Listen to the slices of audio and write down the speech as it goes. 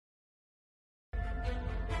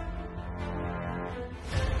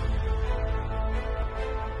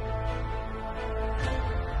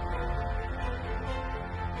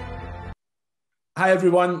Hi,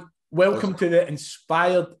 everyone. Welcome to the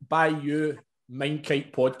Inspired by You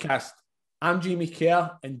MindKite Podcast. I'm Jamie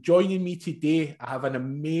Kerr, and joining me today, I have an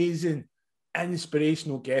amazing,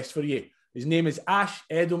 inspirational guest for you. His name is Ash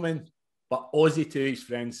Edelman, but Aussie to his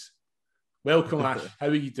friends. Welcome, Ash. How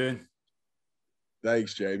are you doing?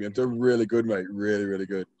 Thanks, Jamie. I'm doing really good, mate. Really, really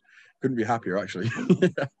good. Couldn't be happier, actually.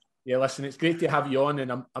 Yeah, listen, it's great to have you on,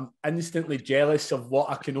 and I'm instantly jealous of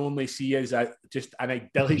what I can only see as just an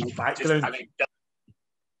idyllic background.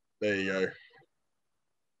 There you go.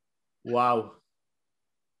 Wow.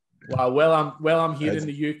 I'm here in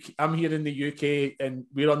the UK. I'm here in the UK, and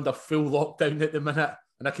we're under full lockdown at the minute.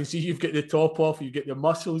 And I can see you've got the top off, you've got your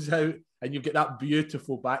muscles out, and you've got that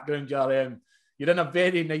beautiful background. You're in a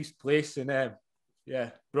very nice place, and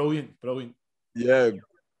yeah, brilliant. Yeah,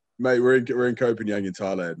 mate. We're in Copenhagen, in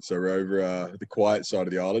Thailand. So we're over the quiet side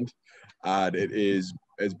of the island, and it's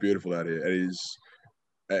beautiful out here.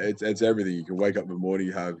 It's everything. You can wake up in the morning,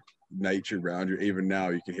 you have nature around you. Even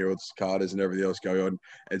now, you can hear all the cicadas and everything else going on.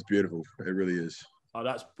 It's beautiful. It really is. Oh,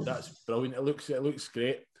 that's brilliant. It looks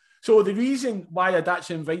great. So the reason why I'd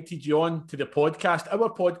actually invited you on to the podcast, our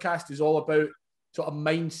podcast is all about sort of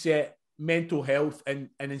mindset, mental health, and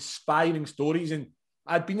inspiring stories. And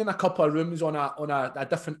I'd been in a couple of rooms on a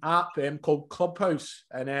different app called Clubhouse,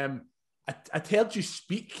 and I'd heard you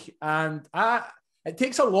speak, and it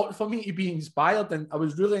takes a lot for me to be inspired, and I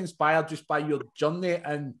was really inspired just by your journey.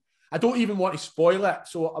 And I don't even want to spoil it,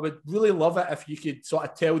 so I would really love it if you could sort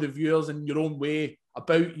of tell the viewers in your own way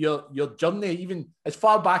about your journey, even as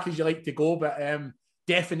far back as you like to go, but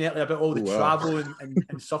definitely about all the travel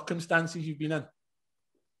and circumstances you've been in.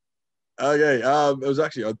 Okay, it was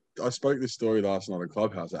actually I spoke this story last night on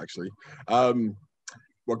Clubhouse. Actually,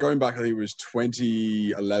 well, going back, I think it was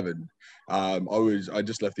 2011. I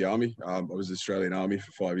just left the army. I was in the Australian Army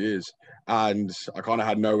for 5 years, and I kind of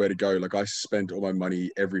had nowhere to go. Like, I spent all my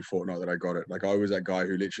money every fortnight that I got it. Like, I was that guy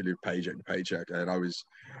who literally lived paycheck to paycheck, and I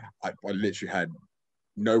literally had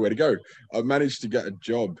nowhere to go. I managed to get a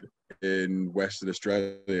job in Western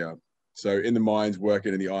Australia. So in the mines,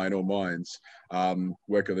 working in the iron ore mines,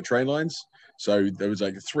 working on the train lines. So there was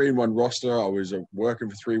like a 3-in-1 roster. I was working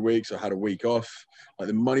for 3 weeks. I had a week off. Like,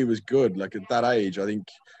 the money was good. Like, at that age, I think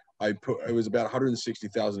it was about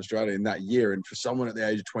 160,000 Australian in that year. And for someone at the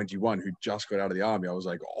age of 21 who just got out of the army, I was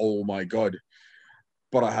like, oh my God.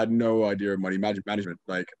 But I had no idea of money management.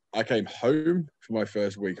 Like, I came home for my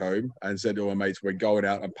first week home and said to all my mates, we're going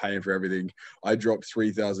out, I'm paying for everything. I dropped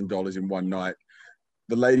 $3,000 in one night.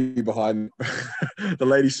 The lady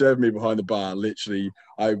served me behind the bar. Literally,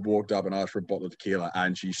 I walked up and asked for a bottle of tequila,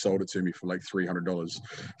 and she sold it to me for like $300.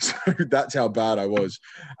 So that's how bad I was.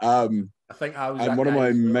 I think I was. And one of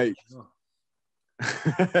my mates.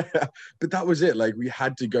 But that was it. Like, we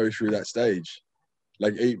had to go through that stage.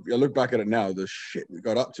 Like, I look back at it now, the shit we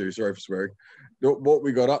got up to. Sorry for swearing. What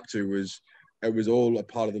we got up to was all a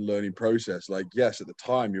part of the learning process. Like, yes, at the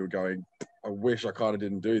time you were going, I wish I kind of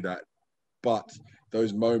didn't do that, but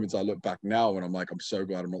those moments I look back now and I'm like, I'm so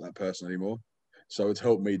glad I'm not that person anymore. So it's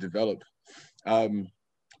helped me develop. But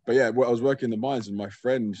yeah, I was working in the mines, and my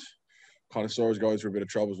friend kind of saw us going through a bit of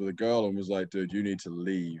troubles with a girl and was like, dude, you need to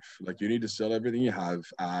leave. Like, you need to sell everything you have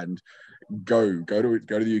and go to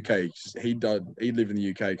the UK. He'd lived in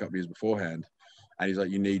the UK a couple of years beforehand. And he's like,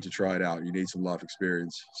 you need to try it out. You need some life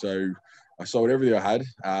experience. So I sold everything I had.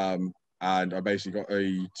 And I basically got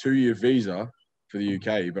a 2-year visa for the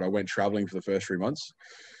UK, but I went traveling for the first 3 months.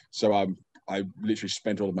 So I literally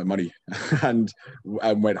spent all of my money and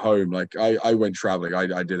went home. Like, I went traveling.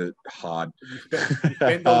 I did it hard.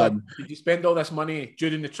 Did you spend all this money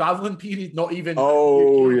during the traveling period? Not even.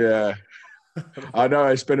 Oh, yeah. I know.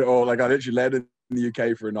 I spent it all. Like, I literally landed in the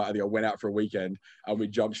UK for a night. I think I went out for a weekend, and we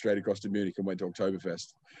jumped straight across to Munich and went to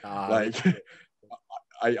Oktoberfest. Like,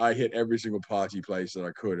 I hit every single party place that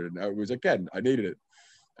I could, and it was, again, I needed it.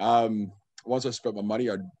 Once I spent my money,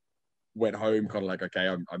 I went home kind of like, okay,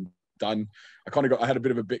 I'm done. I had a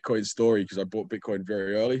bit of a Bitcoin story because I bought Bitcoin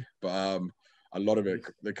very early, but a lot of it,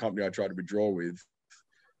 the company I tried to withdraw with,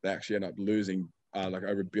 they actually ended up losing like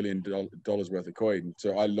over $1 billion worth of coin.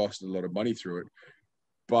 So I lost a lot of money through it.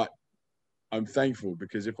 But I'm thankful,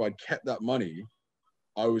 because if I'd kept that money,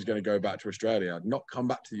 I was going to go back to Australia, not come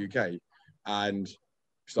back to the UK and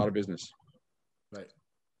start a business. Right.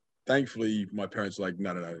 Thankfully, my parents were like,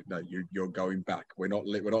 no, you're going back. We're not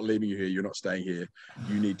leaving you here. You're not staying here.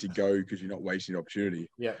 You need to go because you're not wasting opportunity.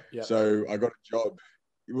 Yeah. So I got a job.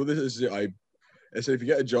 Well, this is it. I said, if you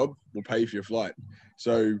get a job, we'll pay for your flight.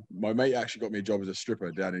 So my mate actually got me a job as a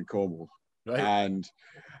stripper down in Cornwall. Right. And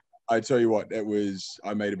I tell you what, I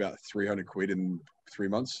made about 300 quid in 3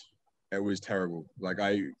 months. it was terrible. Like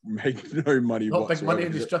I made no money Not whatsoever. big money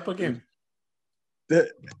in the stripper game.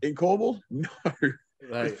 In Cornwall, no.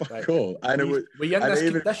 Right, Fuck right. all. And it was. Were you in And this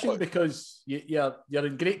even, condition you're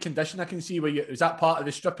in great condition? I can see. Is that part of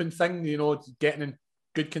the stripping thing? You know, getting in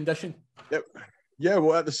good condition. Yep. Yeah.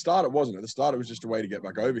 Well, at the start it wasn't. At the start it was just a way to get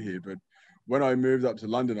back over here. But when I moved up to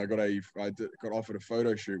London, I got offered a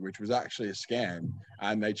photo shoot, which was actually a scam,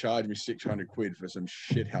 and they charged me 600 quid for some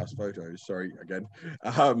shithouse photos. Sorry again.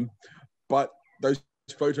 But those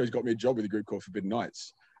photos got me a job with a group called Forbidden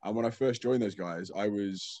Nights. And when I first joined those guys, I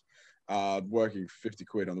was working 50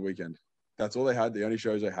 quid on the weekend. That's all they had, the only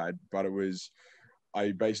shows I had. But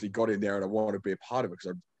I basically got in there and I wanted to be a part of it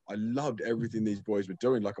because I loved everything these boys were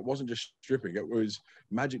doing. Like, it wasn't just stripping. It was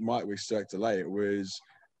Magic Mike with Cirque du Soleil. It was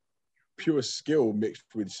pure skill mixed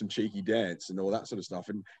with some cheeky dance and all that sort of stuff.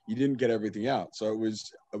 And you didn't get everything out. So it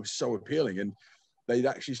was so appealing. And they'd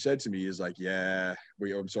actually said to me, is like, yeah,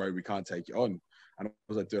 I'm sorry, we can't take you on. And I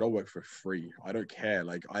was like, dude, I'll work for free. I don't care.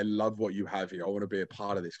 Like, I love what you have here. I want to be a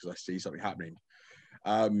part of this because I see something happening.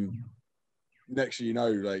 Next thing you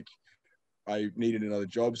know, like, I needed another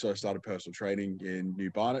job. So I started personal training in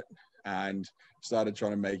New Barnet and started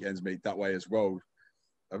trying to make ends meet that way as well.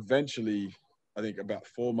 Eventually, I think about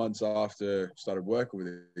 4 months after I started working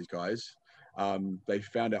with these guys, they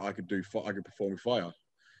found out I could perform with fire.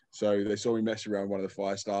 So they saw me messing around one of the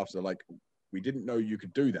fire staffs. They're like, we didn't know you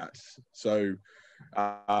could do that. So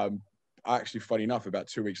actually, funny enough, about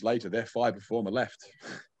 2 weeks later, their fire performer left.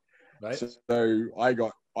 Right. So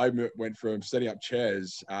I went from setting up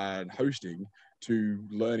chairs and hosting to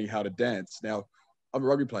learning how to dance. Now, I'm a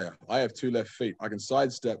rugby player. I have 2 left feet. I can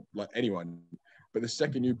sidestep like anyone. But the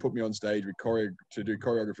second you put me on stage to do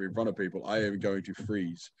choreography in front of people, I am going to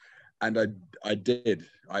freeze. And I did.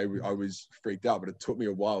 I was freaked out, but it took me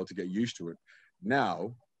a while to get used to it.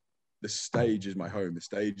 Now, the stage is my home. The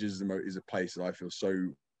stage is a place that I feel so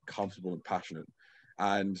comfortable and passionate.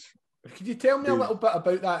 And could you tell me a little bit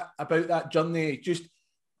about that journey? Just,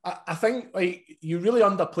 I think like you really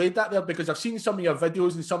underplayed that there, because I've seen some of your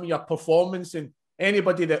videos and some of your performance, and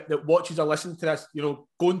anybody that watches or listens to this, you know,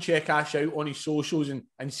 go and check Ash out on his socials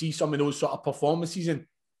and see some of those sort of performances. And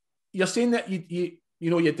you're saying that you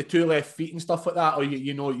had the 2 left feet and stuff like that, or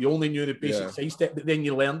you only knew the basic side step, but then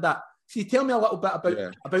you learned that. So you tell me a little bit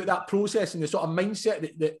about that process and the sort of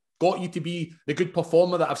mindset that got you to be the good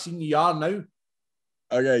performer that I've seen you are now.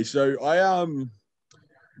 Okay, so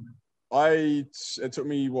it took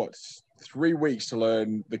me 3 weeks to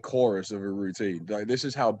learn the chorus of a routine. Like, this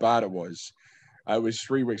is how bad it was. It was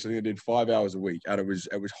 3 weeks. I think I did 5 hours a week, and it was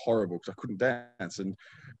horrible because I couldn't dance. And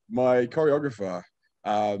my choreographer,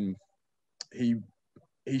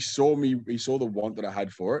 he saw the want that I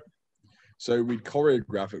had for it. So we'd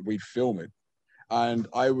choreograph it, we'd film it, and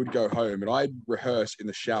I would go home and I'd rehearse in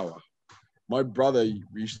the shower. My brother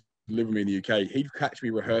used to live with me in the UK. He'd catch me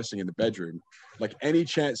rehearsing in the bedroom. Like, any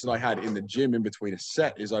chance that I had in the gym in between a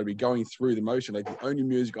set is I'd be going through the motion. Like, the only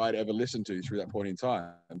music I'd ever listened to through that point in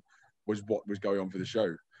time was what was going on for the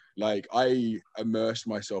show. Like, I immersed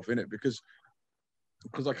myself in it because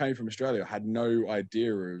I came from Australia. I had no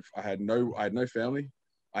idea I had no family.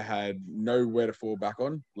 I had nowhere to fall back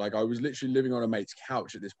on. Like, I was literally living on a mate's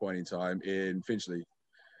couch at this point in time in Finchley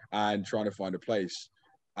and trying to find a place.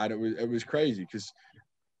 And it was crazy because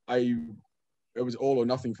it was all or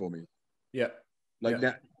nothing for me. Yeah.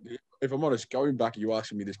 Now, if I'm honest, going back, you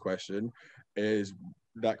asking me this question is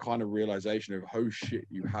that kind of realization of, oh shit,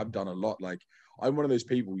 you have done a lot. Like, I'm one of those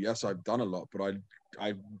people, yes, I've done a lot, but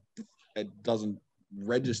it doesn't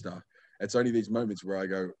register. It's only these moments where I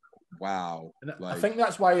go, wow. I think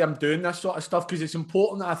that's why I'm doing this sort of stuff, because it's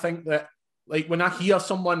important that I think that, like, when I hear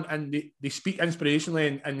someone and they speak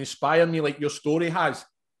inspirationally and inspire me like your story has,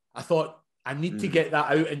 I thought I need to get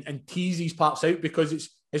that out and tease these parts out, because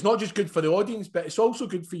it's not just good for the audience, but it's also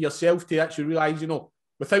good for yourself to actually realise,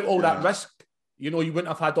 without all that risk, you wouldn't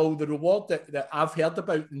have had all the reward that I've heard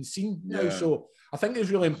about and seen now. So I think it's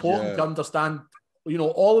really important to understand,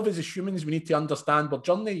 all of us as humans, we need to understand our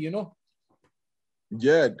journey,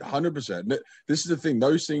 Yeah, 100%. This is the thing.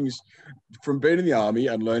 Those things, from being in the army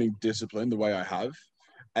and learning discipline the way I have,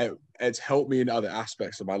 it's helped me in other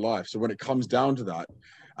aspects of my life. So when it comes down to that,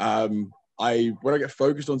 when I get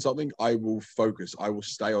focused on something, I will focus. I will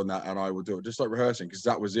stay on that and I will do it. Just like rehearsing, because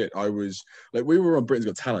that was it. I was like, we were on Britain's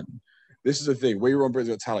Got Talent. This is the thing. We were on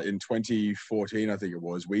Britain's Got Talent in 2014, I think it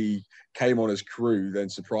was. We came on as crew, then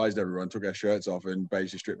surprised everyone, took our shirts off and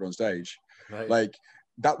basically stripped on stage. Right. Like,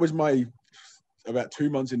 that was about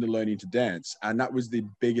 2 months into learning to dance, and that was the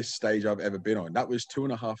biggest stage I've ever been on. That was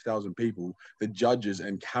 2,500 people, the judges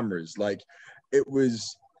and cameras. Like, it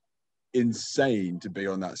was insane to be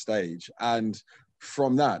on that stage. And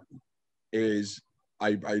from that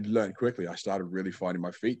I learned quickly. I started really finding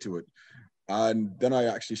my feet to it. And then I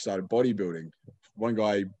actually started bodybuilding. One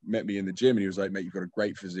guy met me in the gym and he was like, mate, you've got a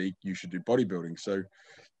great physique. You should do bodybuilding. So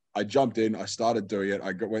I jumped in, I started doing it.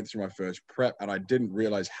 Went through my first prep and I didn't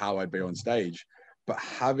realize how I'd be on stage. But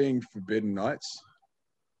having Forbidden Nights,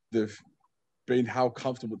 being how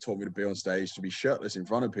comfortable it taught me to be on stage, to be shirtless in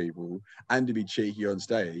front of people and to be cheeky on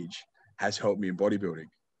stage has helped me in bodybuilding.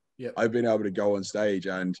 Yep. I've been able to go on stage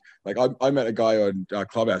and like I met a guy on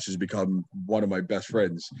Clubhouse who's become one of my best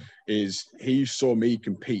friends. He saw me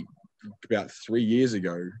compete about 3 years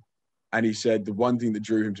ago, and he said the one thing that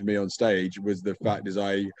drew him to me on stage was the fact is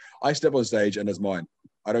I step on stage and it's mine.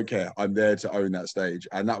 I don't care. I'm there to own that stage,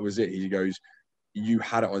 and that was it. He goes, you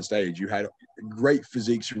had it on stage. You had great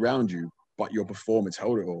physiques around you, but your performance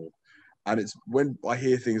held it all. And it's when I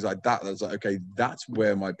hear things like that, that's like, okay, that's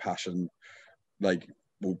where my passion, like,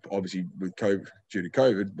 well, obviously with COVID, due to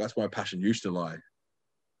COVID, that's where my passion used to lie.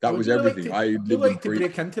 That was everything. Would you like to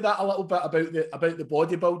break into that a little bit about the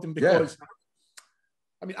bodybuilding? Because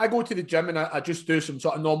I mean, I go to the gym and I just do some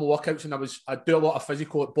sort of normal workouts, and I do a lot of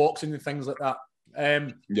physical at boxing and things like that.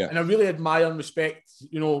 And I really admire and respect,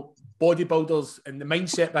 bodybuilders and the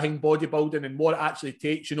mindset behind bodybuilding and what it actually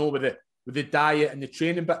takes, with the diet and the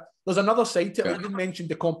training. But there's another side to it. Like you mentioned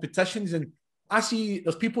the competitions, and I see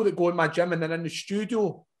there's people that go in my gym and they're in the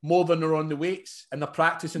studio more than they're on the weights, and they're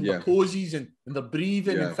practicing their poses and they're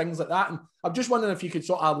breathing and things like that. And I'm just wondering if you could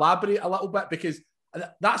sort of elaborate a little bit, because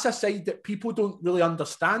that's a side that people don't really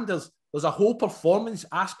understand. There's a whole performance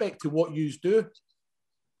aspect to what you do.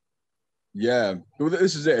 Yeah, well,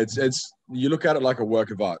 this is it. It's you look at it like a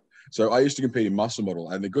work of art. So I used to compete in muscle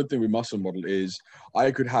model, and the good thing with muscle model is I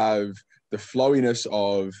could have the flowiness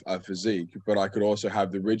of a physique, but I could also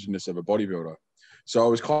have the rigidness of a bodybuilder. So I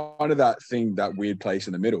was kind of that weird place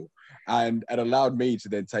in the middle, and it allowed me to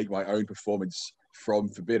then take my own performance from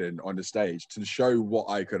Forbidden on the stage to show what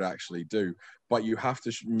I could actually do. But you have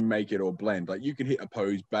to make it all blend. Like you can hit a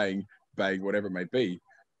pose, bang, bang, whatever it may be,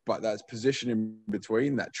 but that position in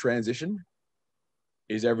between, that transition,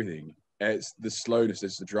 is everything. It's the slowness,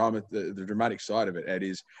 it's the drama, the dramatic side of it. It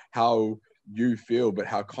is how you feel, but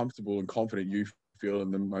how comfortable and confident you feel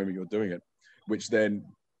in the moment you're doing it, which then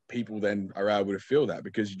people then are able to feel that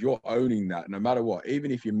because you're owning that no matter what.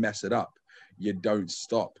 Even if you mess it up, you don't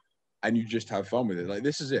stop and you just have fun with it. Like,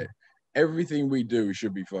 this is it. Everything we do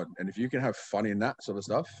should be fun. And if you can have fun in that sort of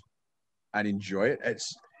stuff and enjoy it,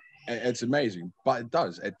 it's amazing. But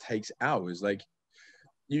it takes hours. Like,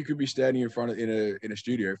 you could be standing in a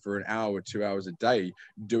studio for an hour, 2 hours a day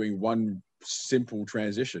doing one simple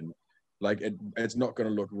transition. Like, it's not going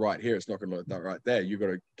to look right here. It's not going to look that right there. You got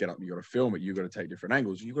to get up. You got to film it. You got to take different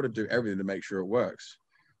angles. You got to do everything to make sure it works.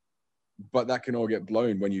 But that can all get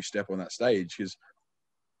blown when you step on that stage, because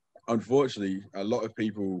unfortunately, a lot of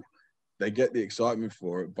people, they get the excitement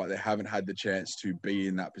for it, but they haven't had the chance to be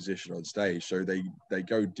in that position on stage. So they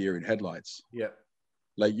go deer in headlights. Yeah.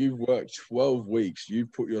 Like, you've worked 12 weeks.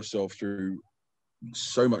 You've put yourself through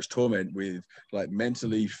so much torment with, like,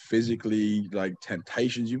 mentally, physically, like,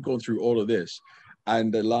 temptations. You've gone through all of this.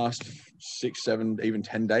 And the last 6, 7, even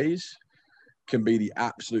 10 days can be the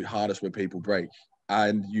absolute hardest where people break.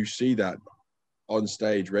 And you see that on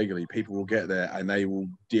stage regularly. People will get there and they will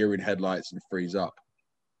deer in headlights and freeze up.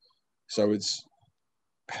 So it's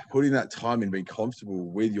putting that time in, being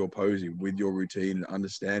comfortable with your posing, with your routine, and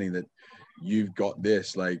understanding that you've got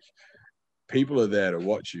this. Like, people are there to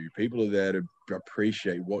watch you. People are there to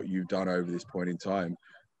appreciate what you've done over this point in time.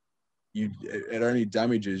 It only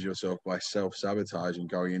damages yourself by self-sabotage and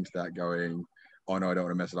going into that going, oh no, I don't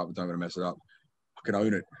want to mess it up. I don't want to mess it up. I can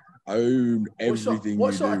own it. Own everything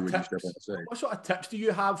you do when you step on the stage. What sort of tips do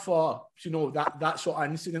you have for, that sort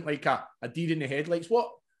of incident, like a deer in the headlights?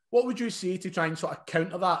 What would you say to try and sort of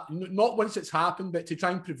counter that? Not once it's happened, but to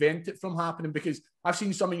try and prevent it from happening? Because I've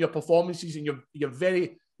seen some of your performances and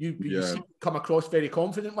you come across very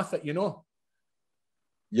confident with it,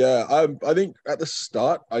 Yeah, I think at the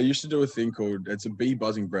start, I used to do a thing called, it's a bee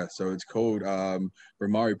buzzing breath. So it's called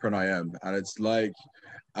Bhramari Pranayam. And it's like,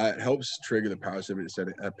 it helps trigger the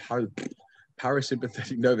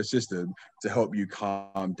parasympathetic nervous system to help you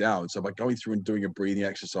calm down. So by going through and doing a breathing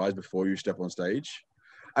exercise before you step on stage,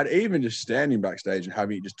 and even just standing backstage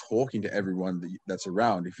and just talking to everyone that's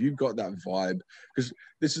around, if you've got that vibe, because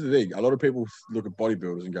this is the thing, a lot of people look at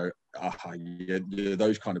bodybuilders and go, yeah,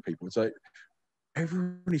 those kind of people. It's like,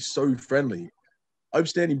 everyone is so friendly. I'm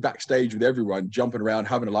standing backstage with everyone, jumping around,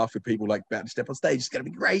 having a laugh with people, like, about to step on stage. It's going to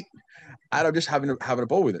be great. And I'm just having a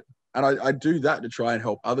ball with it. And I do that to try and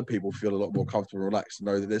help other people feel a lot more comfortable and relaxed, to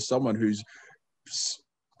know that there's someone who's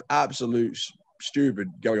absolute stupid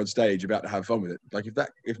going on stage about to have fun with it. Like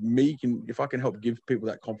if I can help give people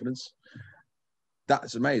that confidence,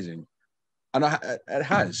 that's amazing. And it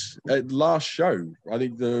has. At last show, I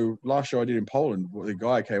think the last show I did in Poland, the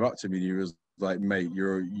guy came up to me and he was like, "Mate,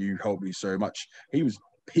 you helped me so much." He was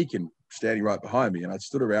peeking, standing right behind me, and I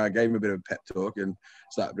stood around, gave him a bit of a pep talk, and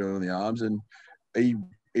slapped him on the arms, and he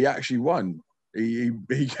actually won. He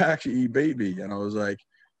beat me, and I was like,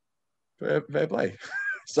 fair play.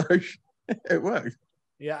 So it worked.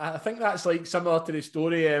 Yeah, I think that's like similar to the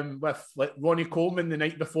story with like Ronnie Coleman the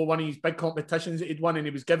night before one of his big competitions that he'd won, and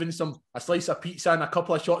he was given a slice of pizza and a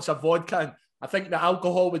couple of shots of vodka, and I think the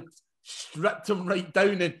alcohol would stripped him right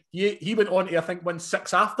down, and he went on to, I think, win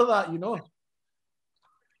 6 after that, you know.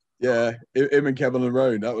 Yeah, him and Kevin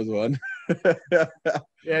Lerone, that was one.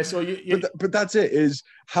 Yeah, so but that's it, is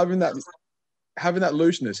having that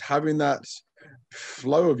looseness, having that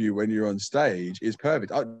flow of you when you're on stage is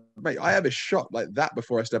perfect. Mate, I have a shot like that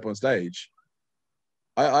before I step on stage.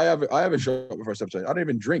 I have a shot before I step on stage. I don't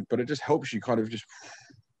even drink, but it just helps you kind of just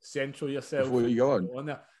central yourself before you go on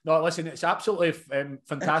there. No, listen, it's absolutely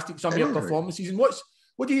fantastic, some of your performances. And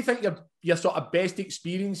what do you think your sort of best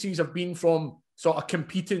experiences have been from sort of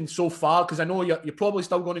competing so far? Because I know you're probably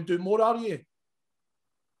still going to do more, are you?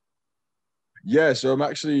 Yeah, so I'm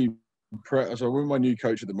actually so I'm with my new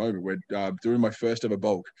coach at the moment. We're doing my first ever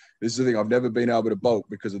bulk. This is the thing, I've never been able to bulk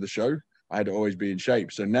because of the show. I had to always be in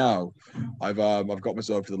shape. So now I've got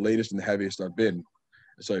myself to the leanest and the heaviest I've been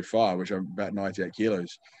so far, which I'm about 98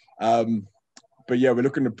 kilos. But yeah, we're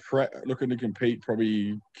looking to compete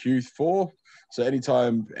probably Q4. So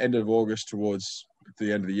anytime end of August towards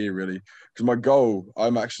the end of the year, really. Because my goal,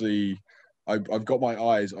 I've got my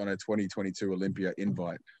eyes on a 2022 Olympia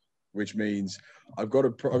invite, which means I've got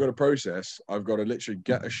a process. I've got to literally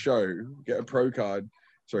get a pro card.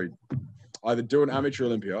 Sorry, either do an amateur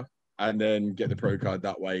Olympia and then get the pro card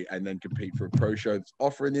that way, and then compete for a pro show that's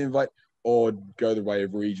offering the invite, or go the way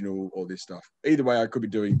of regional or this stuff. Either way, I could be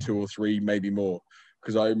doing 2 or 3, maybe more,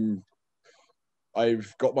 because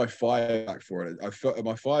I've got my fire back for it.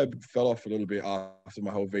 My fire fell off a little bit after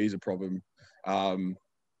my whole visa problem, going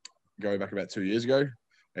back about 2 years ago.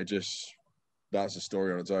 That's a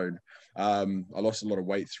story on its own. I lost a lot of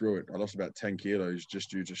weight through it. I lost about 10 kilos just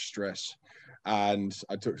due to stress, and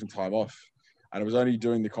I took some time off. And I was only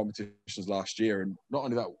doing the competitions last year. And not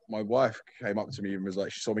only that, my wife came up to me and was like,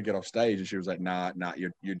 she saw me get off stage and she was like, nah,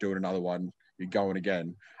 you're doing another one. You're going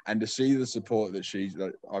again. And to see the support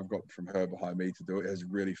that I've got from her behind me to do it has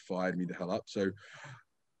really fired me the hell up. So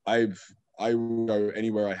I will go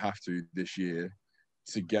anywhere I have to this year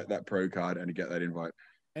to get that pro card and to get that invite.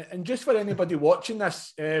 And just for anybody watching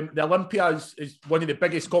this, the Olympia is one of the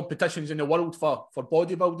biggest competitions in the world for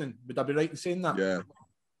bodybuilding. Would I be right in saying that? Yeah.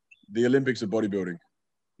 The Olympics of bodybuilding.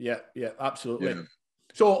 Yeah, absolutely. Yeah.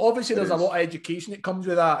 So obviously there's a lot of education that comes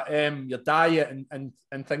with that, your diet and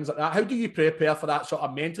things like that. How do you prepare for that sort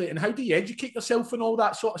of mentally, and how do you educate yourself and all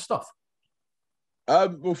that sort of stuff?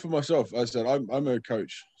 Well, for myself, as I said, I'm a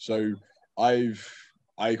coach, so I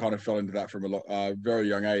kind of fell into that from a very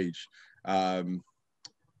young age.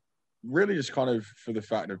 Really, just kind of for the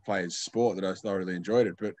fact of playing sport that I thoroughly enjoyed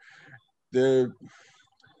it, but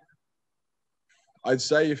I'd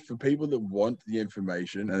say for people that want the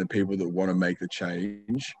information and the people that want to make the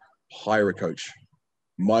change, hire a coach.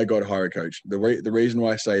 My God, hire a coach. The reason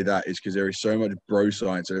why I say that is because there is so much bro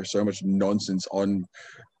science, there's so much nonsense on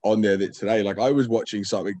there that today, like I was watching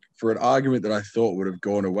something for an argument that I thought would have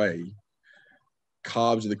gone away.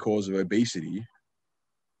 Carbs are the cause of obesity.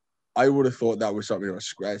 I would have thought that was something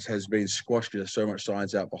that has been squashed because there's so much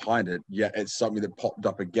science out behind it, yet it's something that popped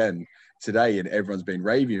up again today and everyone's been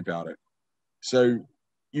raving about it. So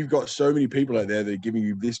you've got so many people out there that are giving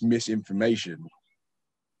you this misinformation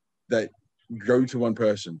that go to one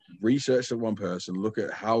person, research that one person, look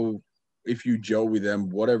at how, if you gel with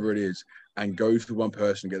them, whatever it is, and go to one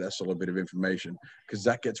person and get that solid bit of information, because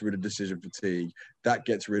that gets rid of decision fatigue. That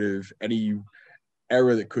gets rid of any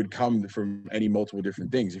error that could come from any multiple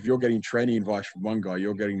different things. If you're getting training advice from one guy,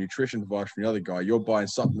 you're getting nutrition advice from the other guy, you're buying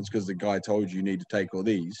supplements because the guy told you need to take all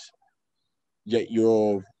these, yet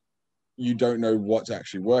you don't know what's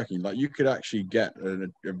actually working. Like you could actually get a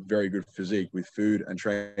very good physique with food and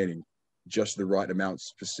training, just the right amount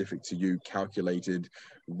specific to you, calculated,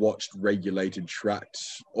 watched, regulated, tracked,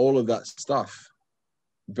 all of that stuff.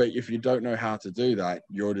 But if you don't know how to do that,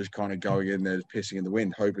 you're just kind of going in there pissing in the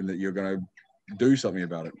wind, hoping that you're going to do something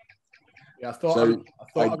about it. Yeah, I thought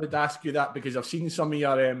I would ask you that because I've seen some of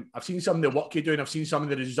your, I've seen some of the work you're doing. I've seen some of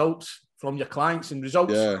the results from your clients, and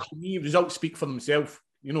results, to me, results speak for themselves.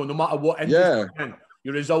 You know, no matter what industry you're in,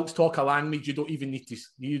 your results talk a language you don't even need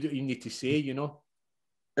to say, you know.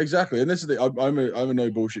 Exactly. And this is I'm a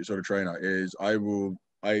no bullshit sort of trainer.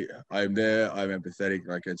 I'm there, I'm empathetic.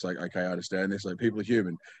 Like, it's like, okay, I understand this. Like, people are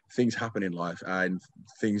human. Things happen in life and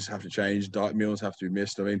things have to change. Diet meals have to be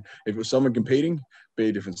missed. I mean, if it was someone competing, be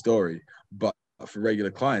a different story. But for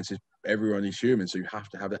regular clients, everyone is human. So you have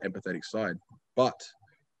to have that empathetic side. But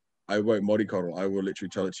I won't mollycoddle. I will literally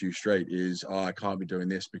tell it to you straight I can't be doing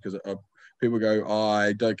this because people go,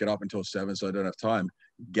 I don't get up until 7, so I don't have time.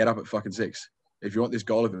 Get up at fucking 6. If you want this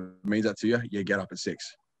goal, if it means that to you, you get up at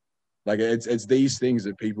 6. Like, it's these things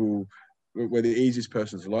that people, we're the easiest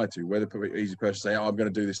person to lie to. We're the easiest person to say, I'm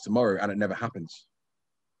going to do this tomorrow, and it never happens.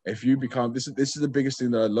 If you become, this is the biggest thing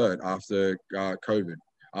that I learned after COVID,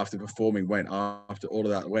 after performing after all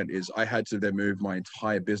of that went, is I had to then move my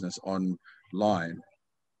entire business online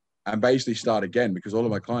and basically start again, because all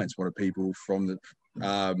of my clients wanted people from the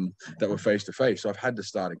that were face to face. So I've had to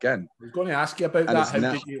start again. I was going to ask you about that.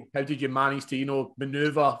 How did you manage to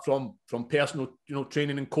maneuver from personal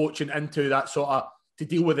training and coaching into that sort of, to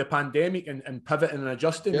deal with the pandemic and pivoting and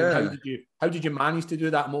adjusting? Yeah. And how did you manage to do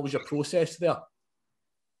that? And what was your process there?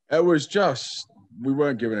 It was just, we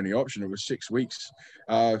weren't given any option. It was 6 weeks.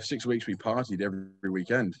 6 weeks we partied every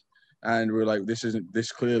weekend, and we were like,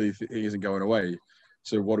 this clearly isn't going away.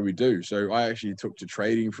 So what do we do? So I actually took to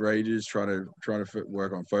trading for ages, trying to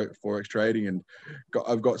work on forex trading, and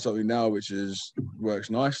I've got something now which works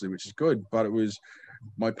nicely, which is good. But it was,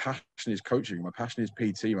 my passion is coaching, my passion is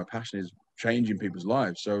PT, my passion is changing people's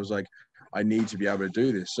lives. So I was like, I need to be able to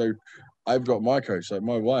do this. So I've got my coach. Like,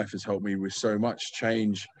 my wife has helped me with so much,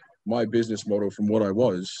 change my business model from what I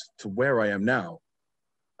was to where I am now.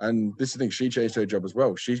 And this is the thing, she changed her job as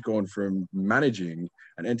well. She's gone from managing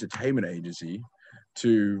an entertainment agency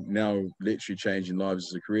to now literally changing lives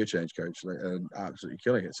as a career change coach, and absolutely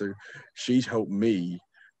killing it. So she's helped me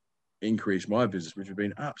increase my business, which has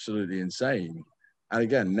been absolutely insane. And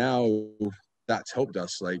again, now that's helped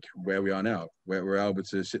us, like, where we are now, where we're able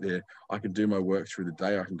to sit here. I can do my work through the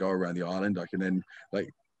day. I can go around the island. I can then, like,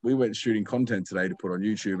 we went shooting content today to put on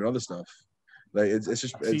YouTube and other stuff. Like, it's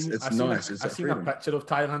nice. I seen a picture of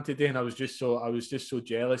Thailand today, and I was just so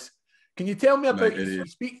jealous. Can you tell me about, you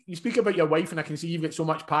speak about your wife, and I can see you've got so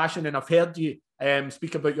much passion, and I've heard you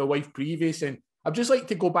speak about your wife previous, and I'd just like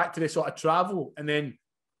to go back to the sort of travel and then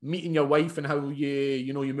meeting your wife and how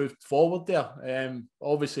you moved forward there.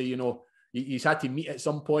 Obviously, you had to meet at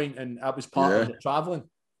some point, and that was part of the traveling.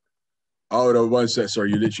 Oh, no, one sec. Sorry,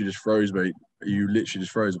 you literally just froze, mate. You literally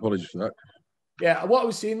just froze. Apologies for that. Yeah, what I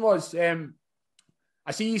was saying was,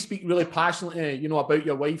 I see you speak really passionately, about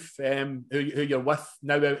your wife, who you're with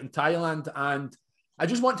now out in Thailand, and I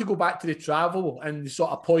just want to go back to the travel and the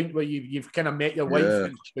sort of point where you've kind of met your wife,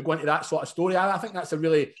 and we're going to that sort of story. I think that's a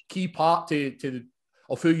really key part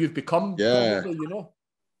of who you've become. Yeah, probably,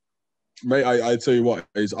 mate. I tell you what,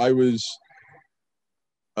 I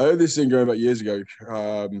heard this thing going back years ago.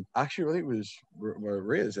 Actually, I think it was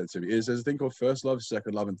Maria said to me, there's a thing called first love,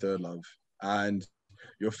 second love, and third love. And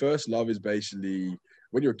your first love is basically,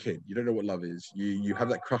 when you're a kid, you don't know what love is. You have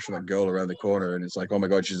that crush on that girl around the corner, and it's like, oh my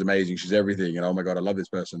God, she's amazing, she's everything, and oh my God, I love this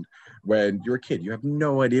person. When you're a kid, you have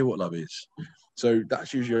no idea what love is. So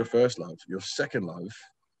that's usually your first love. Your second love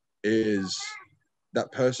is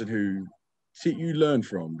that person who you learn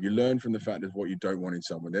from. You learn from the fact of what you don't want in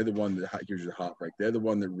someone. They're the one that gives you the heartbreak. They're the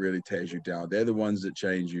one that really tears you down. They're the ones that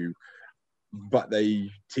change you, but they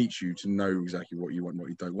teach you to know exactly what you want and what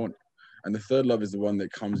you don't want. And the third love is the one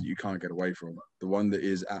that comes that you can't get away from. The one that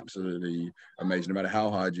is absolutely amazing. No matter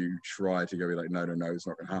how hard you try to go, be like, no, it's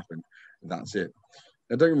not going to happen. That's it.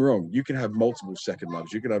 Now, don't get me wrong. You can have multiple second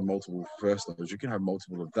loves. You can have multiple first loves. You can have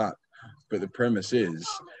multiple of that. But the premise is,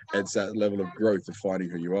 it's that level of growth of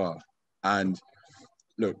finding who you are. And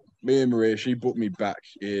look, me and Maria, she brought me back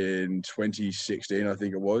in 2016, I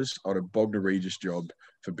think it was, on a Bognor Regis job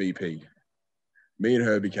for BP. Me and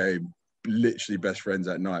her became literally best friends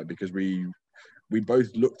that night, because we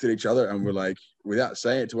both looked at each other and were like, without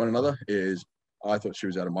saying it to one another, I thought she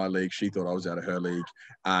was out of my league, she thought I was out of her league,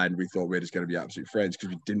 and we thought we were just going to be absolute friends because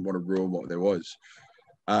we didn't want to ruin what there was.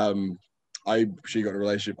 She got a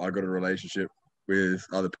relationship, I got a relationship with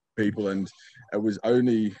other people, and it was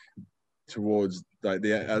only towards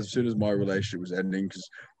as soon as my relationship was ending, because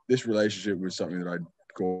this relationship was something that I'd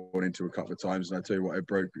gone into a couple of times, and I tell you what, it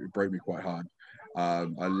broke me quite hard. I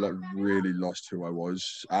really lost who I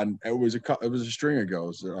was, and it was a string of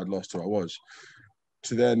girls that I'd lost who I was,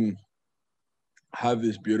 to then have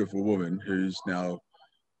this beautiful woman who's now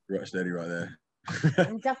right steady right there.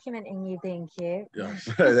 I'm documenting you being cute. Yeah,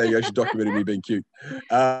 there you go. She documented me being cute.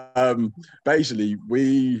 Basically,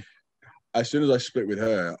 as soon as I split with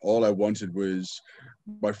her, all I wanted was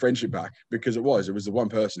my friendship back, because it was the one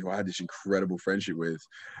person who I had this incredible friendship with,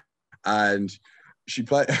 and she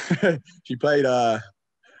played she played hard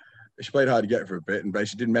to get for a bit, and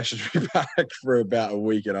basically didn't message me back for about a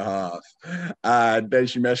week and a half, and then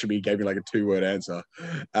she messaged me, gave me like a 2-word answer,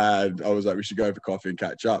 and I was like, we should go for coffee and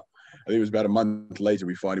catch up. I think it was about a month later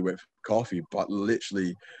we finally went for coffee, but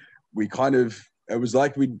literally it was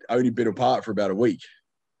like we'd only been apart for about a week,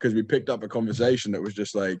 because we picked up a conversation that was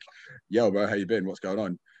just like, yo, bro, how you been? What's going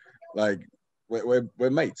on? Like, we're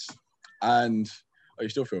mates. And are you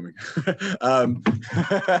still filming? I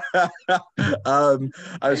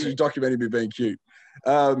was just documenting me being cute.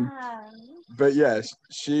 But yes,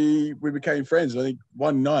 we became friends. I think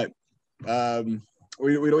one night,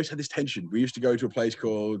 we'd always had this tension. We used to go to a place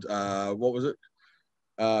called, what was it?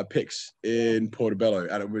 Pix in Portobello,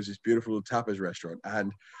 and it was this beautiful tapas restaurant.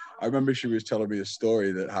 And I remember she was telling me a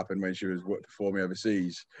story that happened when she was performing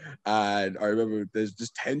overseas, and I remember there's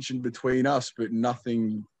this tension between us, but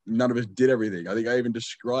none of us did everything. I think I even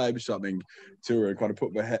described something to her and kind of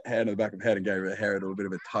put my hand on the back of her head and gave her hair a little bit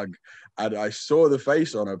of a tug, and I saw the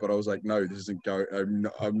face on her, but I was like, no, this isn't going.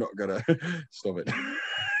 I'm not gonna stop it.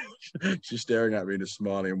 She's staring at me and just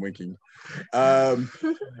smiling and winking. I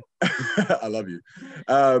love you.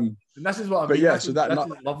 And this is what I mean. Yeah, this is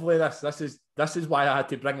lovely. This is why I had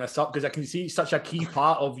to bring this up, because I can see it's such a key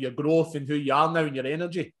part of your growth and who you are now and your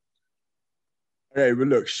energy. Okay, but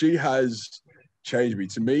look, she has changed me.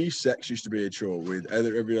 To me, sex used to be a chore with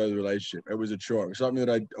every other relationship. It was a chore. It was something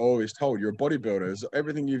that I always told. You're a bodybuilder.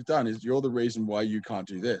 Everything you've done is you're the reason why you can't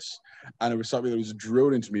do this. And it was something that was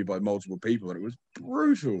drilled into me by multiple people, and it was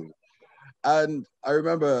brutal. And I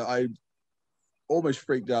remember I almost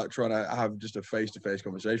freaked out trying to have just a face-to-face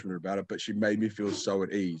conversation with her about it, but she made me feel so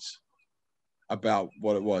at ease about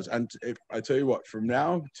what it was. And I tell you what, from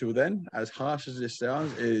now till then, as harsh as this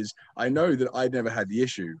sounds, is I know that I never had the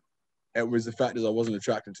issue. It was the fact that I wasn't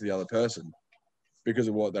attracted to the other person because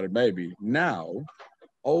of what that had made me. Now,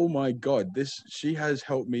 oh my God, she has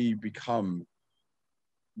helped me become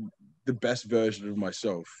the best version of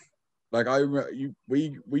myself. Like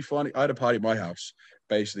we finally, I had a party at my house,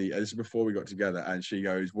 basically, and this is before we got together, and she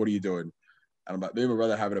goes, what are you doing? And I'm like, me and my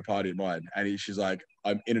brother having a party at mine. And she's like,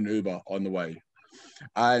 I'm in an Uber on the way.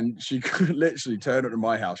 And she could literally turn up to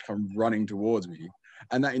my house, come running towards me.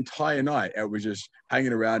 And that entire night, it was just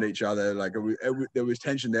hanging around each other. Like there was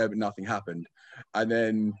tension there, but nothing happened. And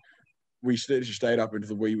then we stayed up into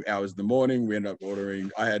the wee hours of the morning. We ended up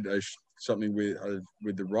ordering. I had something with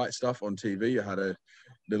the right stuff on TV. I had a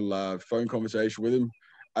little phone conversation with him.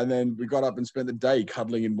 And then we got up and spent the day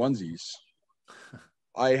cuddling in onesies.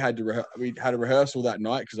 We had a rehearsal that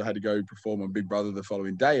night because I had to go perform on Big Brother the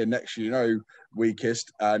following day. And next, we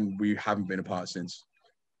kissed, and we haven't been apart since.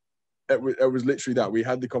 It was literally that. We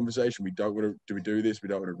had the conversation. We don't want to. Do we do this? We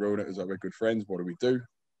don't want to ruin it. It was like, we're good friends. What do we do?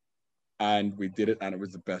 And we did it, and it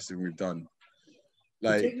was the best thing we've done.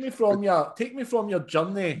 Like, so take me from your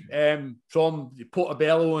journey from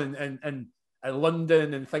Portobello and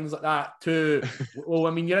London and things like that to well,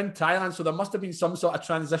 I mean, you're in Thailand, so there must have been some sort of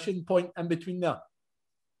transition point in between there.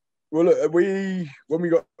 Well, look,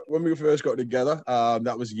 when we first got together,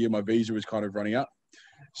 that was the year my visa was kind of running out.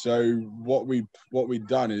 So what we'd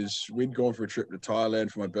done is we'd gone for a trip to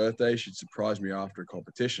Thailand for my birthday. She'd surprised me after a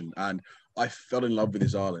competition, and I fell in love with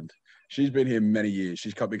this island. She's been here many years.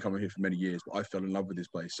 She's been coming here for many years, but I fell in love with this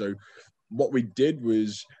place. So what we did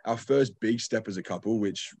was our first big step as a couple,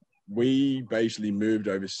 which we basically moved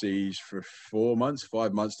overseas for 5 months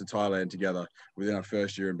to Thailand together within our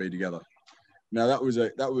first year and be together. Now that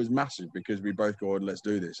was massive because we both go on, let's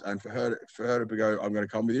do this. And for her to go, I'm going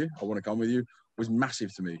to come with you. I want to come with you, was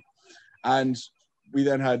massive to me. And we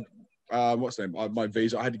then had, my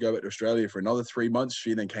visa. I had to go back to Australia for another 3 months.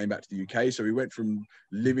 She then came back to the UK. So we went from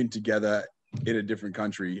living together in a different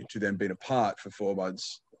country to then being apart for 4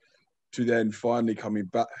 months to then finally coming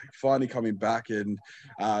back. And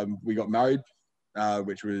we got married,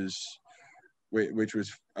 which was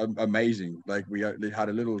amazing. Like we had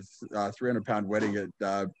a little 300-pound wedding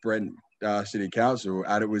at Brent City Council,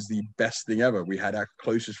 and it was the best thing ever. We had our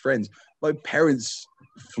closest friends. My parents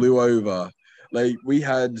flew over. Like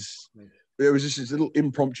it was just this little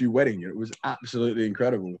impromptu wedding. It was absolutely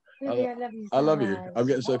incredible. Really, I love you. I love you. I'm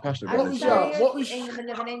getting so passionate about this. What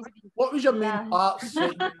was your main parts?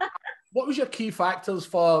 What was your key factors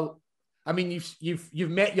for? I mean, you've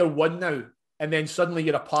met your one now, and then suddenly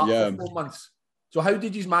you're apart for 4 months. So how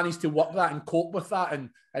did you manage to work that and cope with that,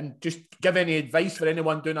 and just give any advice for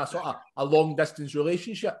anyone doing a sort of a long distance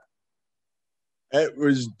relationship? It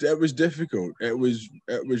was difficult. It was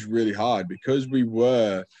really hard because we'd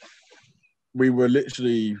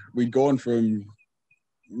gone from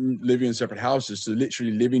living in separate houses to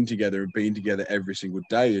literally living together and being together every single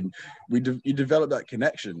day, and you develop that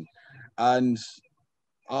connection. And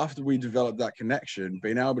after we developed that connection,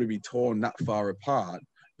 being able to be torn that far apart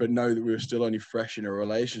but know that we were still only fresh in a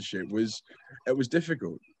relationship was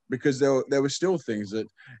difficult, because there were still things that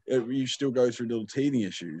you still go through, little teething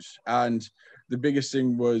issues. And the biggest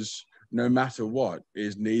thing was, no matter what,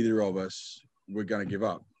 is neither of us were going to give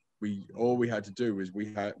up. All we had to do was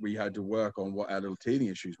we had to work on what our little teething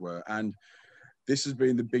issues were. And this has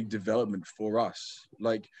been the big development for us.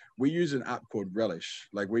 Like, we use an app called Relish.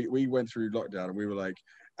 Like, we went through lockdown and we were like,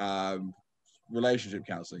 relationship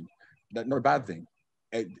counseling. That's not a bad thing.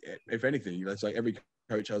 If anything, it's like every good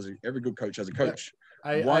coach has a coach.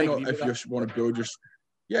 Why not, if you want to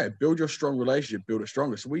build your strong relationship, build it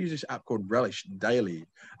stronger. So we use this app called Relish daily,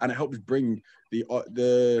 and it helps bring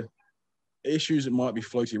the issues that might be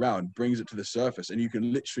floating around, brings it to the surface, and you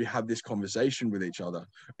can literally have this conversation with each other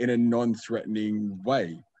in a non-threatening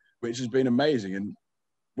way, which has been amazing. And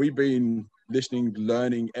we've been listening,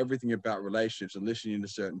 learning everything about relationships and listening to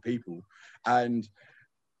certain people, and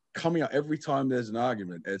coming out every time there's an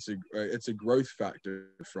argument, it's a growth factor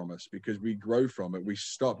from us, because we grow from it. We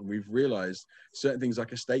stop and we've realized certain things,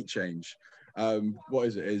 like a state change. What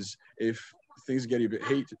is it? Is if things are getting a bit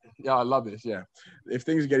heated. Yeah, I love this. Yeah. If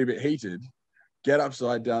things are getting a bit heated, get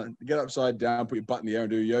upside down, put your butt in the air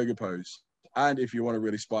and do a yoga pose. And if you want to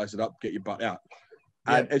really spice it up, get your butt out.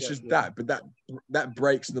 And it's that, but that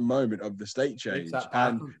breaks the moment of the state change.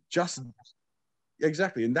 And just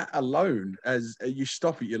exactly. And that alone, as you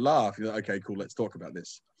stop it, you laugh, you're like, okay, cool, let's talk about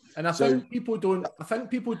this. And I think people don't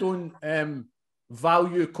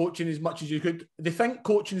value coaching as much as you could. They think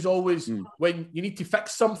coaching is always when you need to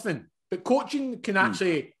fix something, but coaching can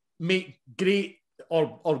actually make great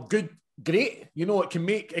or good great. You know, it can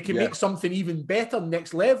make something even better,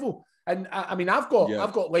 next level. And I mean, I've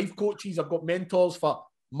got life coaches, I've got mentors for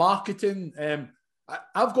marketing.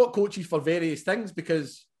 I've got coaches for various things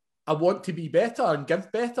because I want to be better and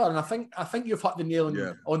give better. And I think you've hit the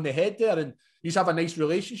nail on the head there, and you just have a nice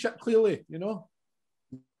relationship, clearly, you know?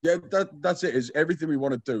 Yeah, that's it. Is everything we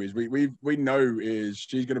want to do is we know is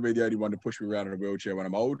she's going to be the only one to push me around in a wheelchair when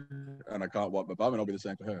I'm old and I can't wipe my bum, and I'll be the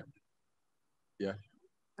same for her. Yeah.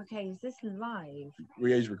 Okay, is this live?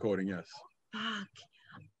 We is recording, yes. Fuck.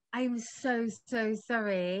 I'm so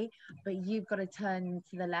sorry, but you've got to turn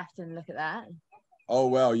to the left and look at that. Oh,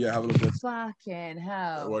 well, yeah, have a look at this. Fucking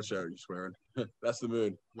hell. Watch out, you're swearing. That's the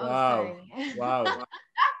moon. Wow. Wow.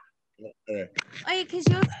 Oh, because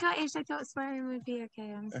you're Scottish, I thought swearing would be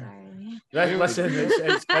okay. I'm sorry. Right, listen,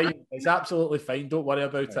 it's fine. It's absolutely fine. Don't worry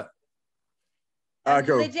about it. I'm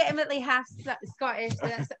cool. legitimately half Scottish. So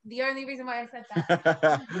that's the only reason why I said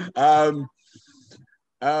that.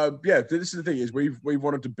 Yeah, this is the thing, is we've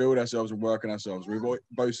wanted to build ourselves and work on ourselves. We've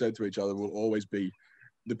both said to each other, we'll always be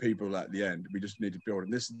the people at the end. We just need to build.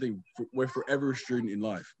 And this is the thing, we're forever a student in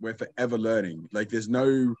life. We're forever learning. Like, there's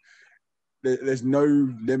no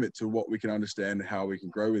limit to what we can understand and how we can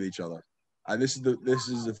grow with each other. And this is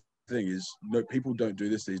the thing, is people don't do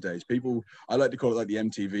this these days. People, I like to call it like the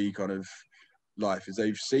MTV kind of life, is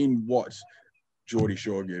they've seen what Geordie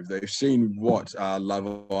Shore give, they've seen what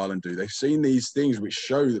Love Island do, they've seen these things which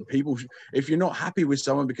show that people, if you're not happy with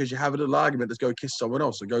someone because you have a little argument, let's go kiss someone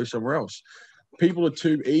else or go somewhere else. People are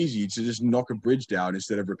too easy to just knock a bridge down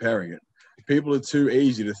instead of repairing it. People are too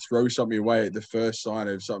easy to throw something away at the first sign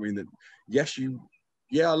of something that,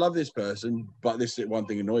 I love this person, but this one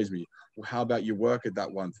thing annoys me. Well, how about you work at that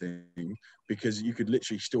one thing? Because you could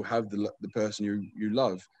literally still have the person you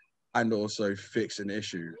love and also fix an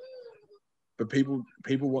issue. But people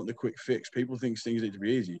want the quick fix. People think things need to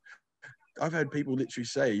be easy. I've had people literally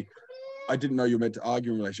say, I didn't know you were meant to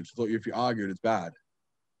argue in relationships. I thought if you argued, it's bad.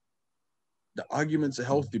 The arguments are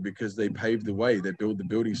healthy because they pave the way. They build the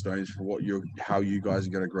building stones for how you guys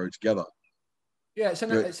are going to grow together. Yeah,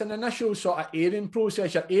 it's an initial sort of airing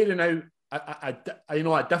process. You're airing out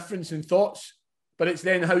a difference in thoughts, but it's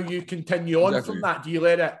then how you continue on from that. Do you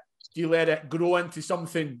let it grow into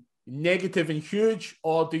something negative and huge,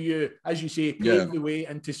 or do you, as you say, pave the way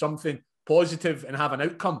into something positive and have an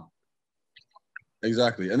outcome?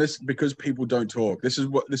 Exactly. And this, because people don't talk. This is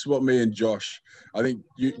what me and Josh, I think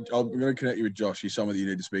I'm going to connect you with Josh. He's someone that you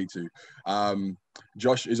need to speak to.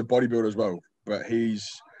 Josh is a bodybuilder as well, but he's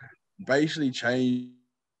basically changed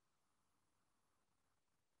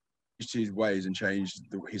his ways and changed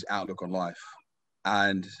his outlook on life.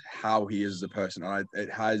 and how he is as a person. And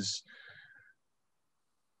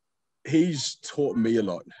he's taught me a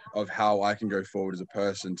lot of how I can go forward as a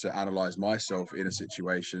person to analyze myself in a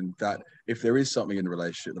situation, that if there is something in the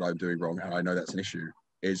relationship that I'm doing wrong, and I know that's an issue,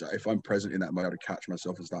 is if I'm present in that moment to catch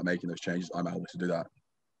myself and start making those changes, I'm able to do that.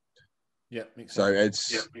 Yeah, makes so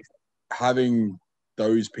sense. it's having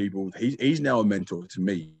those people. He's now a mentor to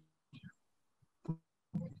me.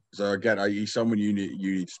 So again, he's someone you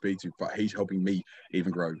need to speak to, but he's helping me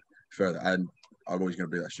even grow further, and I'm always going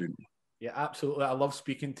to be that student. Yeah, absolutely. I love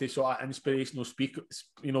speaking to sort of inspirational speakers,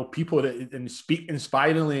 people that speak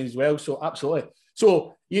inspiringly as well. So absolutely.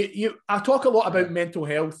 So I talk a lot about mental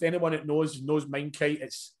health. Anyone that knows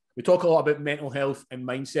MindKite. We talk a lot about mental health and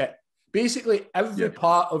mindset. Basically, every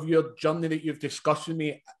part of your journey that you've discussed with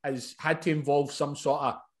me has had to involve some sort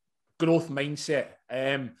of growth mindset.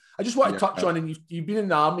 I just want to touch on, and you've been in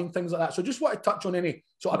the army and things like that. So just want to touch on any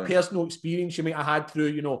sort of personal experience you might have had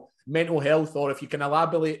through, mental health, or if you can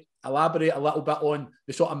elaborate a little bit on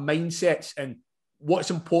the sort of mindsets and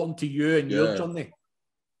what's important to you in your journey.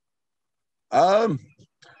 I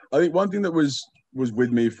think one thing that was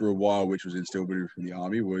with me for a while, which was instilled with me from the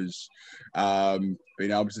army, was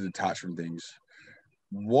being able to detach from things.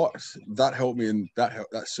 What that helped me, and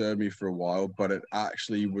that served me for a while, but it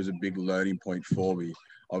actually was a big learning point for me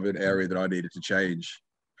of an area that I needed to change.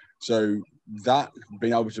 So that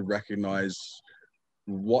being able to recognize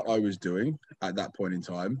what I was doing at that point in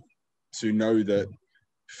time, to know that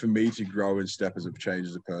for me to grow and step as a change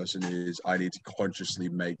as a person, is I need to consciously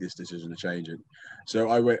make this decision to change it. So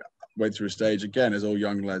I went through a stage, again, as all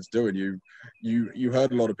young lads do, and you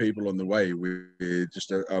hurt a lot of people on the way with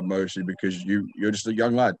just emotionally, because you're just a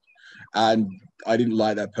young lad, and I didn't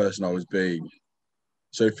like that person I was being.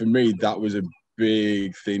 So for me, that was a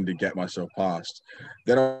big thing to get myself past.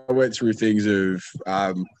 Then I went through things of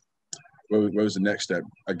where was the next step?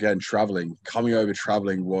 Again, traveling. Coming over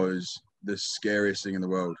traveling was the scariest thing in the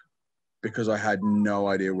world, because I had no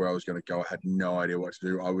idea where I was going to go. I had no idea what to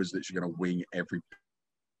do. I was literally going to wing every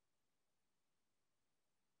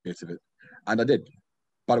bit of it. And I did.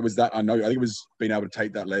 But it was that unknown. I think it was being able to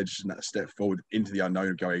take that ledge and that step forward into the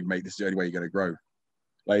unknown, going, mate, this is the only way you're going to grow.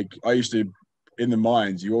 Like, I used to, in the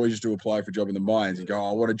mines, you always used to apply for a job in the mines. You go,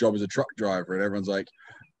 I want a job as a truck driver. And everyone's like,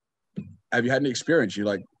 have you had any experience? You're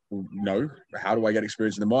like, well, no. How do I get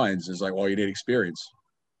experience in the mines? It's like, well, you need experience.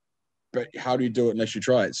 But how do you do it unless you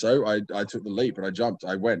try it? So I took the leap and I jumped.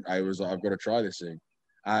 I went. I was like, I've got to try this thing.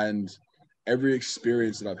 And every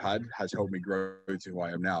experience that I've had has helped me grow to who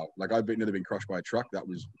I am now. Like, I've never been crushed by a truck. That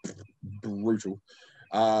was brutal.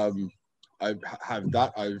 I've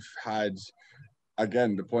had,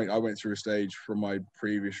 again, the point I went through a stage from my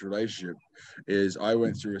previous relationship is I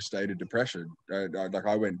went through a state of depression. Like,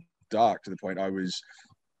 I went dark to the point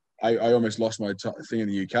I almost lost my thing in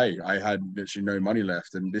the UK. I had literally no money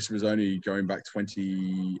left. And this was only going back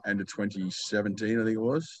end of 2017, I think it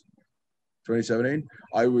was. 2017.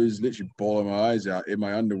 I was literally bawling my eyes out in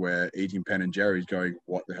my underwear, eating Ben & Jerry's, going,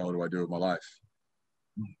 what the hell do I do with my life?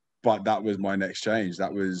 But that was my next change.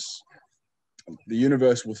 That was, the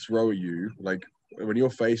universe will throw at you, like, when you're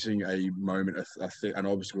facing a moment, an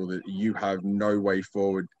obstacle that you have no way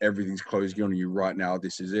forward, everything's closing on you right now,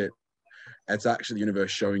 this is it. It's actually the universe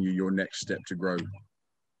showing you your next step to grow.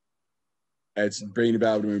 It's being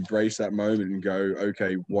able to embrace that moment and go,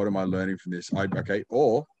 okay, what am I learning from this?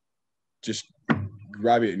 Or just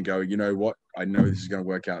grab it and go, you know what? I know this is going to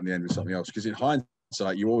work out in the end with something else. Because in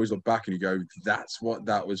hindsight, you always look back and you go, that's what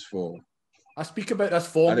that was for. I speak about this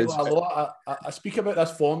formula a lot. I speak about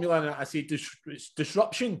this formula, and I say it's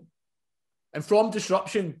disruption. And from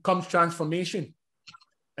disruption comes transformation.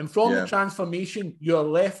 And from the transformation, you're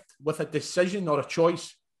left with a decision or a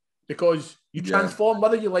choice, because you transform,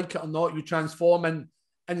 whether you like it or not, you transform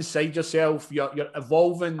inside yourself. You're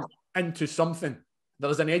evolving into something.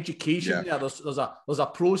 There's an education there. There's a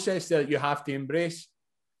process there that you have to embrace.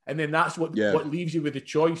 And then that's what leaves you with the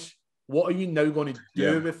choice. What are you now going to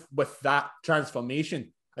do with that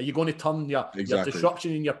transformation? Are you going to turn your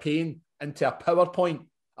disruption and your pain into a PowerPoint,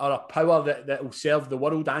 or a power that will serve the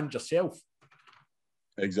world and yourself?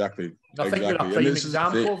 Exactly. I think you're a prime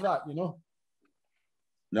example of that,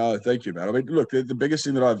 No, thank you, man. I mean, look, the biggest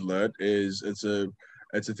thing that I've learned is it's a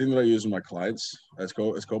thing that I use with my clients. It's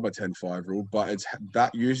called my 10-5 rule, but it's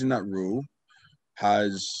that using that rule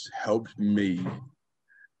has helped me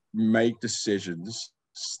make decisions,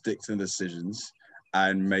 stick to the decisions,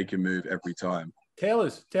 and make a move every time. Tell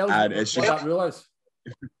us what that rule is.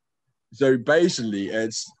 So basically,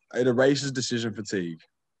 it erases decision fatigue.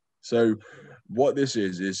 So what this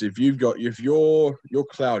is if you're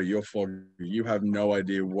cloudy, you're foggy, you have no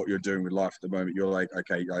idea what you're doing with life at the moment. You're like,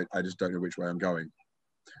 okay, I just don't know which way I'm going.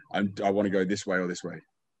 I want to go this way or this way.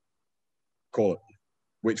 Call it.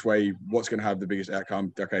 Which way, what's going to have the biggest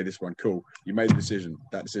outcome? Okay, this one, cool. You made the decision.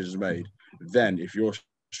 That decision's made. Then if you're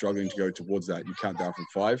struggling to go towards that, you count down from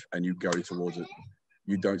 5 and you go towards it.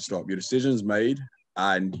 You don't stop. Your decision's made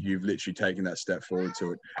and you've literally taken that step forward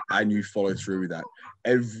to it and you follow through with that.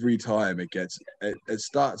 Every time it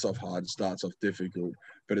starts off hard, starts off difficult,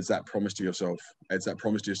 but it's that promise to yourself. It's that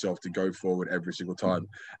promise to yourself to go forward every single time.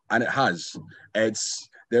 And it has.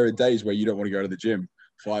 There are days where you don't want to go to the gym.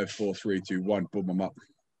 5, 4, 3, 2, 1, boom, I'm up.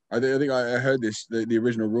 I think I heard this, the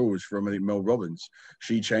original rules from, I think, Mel Robbins.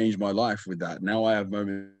 She changed my life with that. Now I have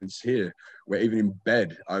moments here where even in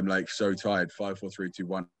bed, I'm like so tired. 5, 4, 3, 2,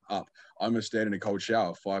 1, up. I'm going to stand in a cold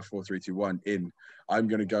shower. 5, 4, 3, 2, 1, in. I'm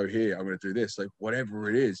going to go here. I'm going to do this. Like whatever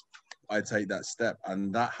it is, I take that step.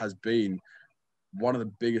 And that has been one of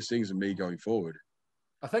the biggest things of me going forward.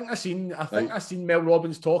 I think I seen Mel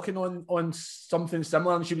Robbins talking on something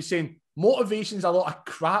similar, and she was saying motivation's a lot of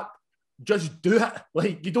crap. Just do it.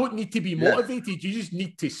 Like, you don't need to be motivated. You just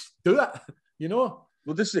need to do it, you know?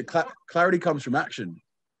 Well, this is it. Clarity comes from action.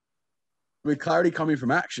 With clarity coming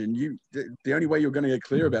from action, the only way you're going to get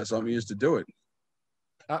clear about something is to do it.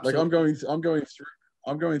 Absolutely. Like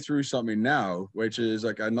I'm going through something now, which is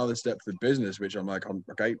like another step for the business, which I'm like,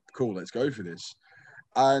 okay, cool, let's go for this.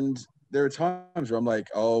 And there are times where I'm like,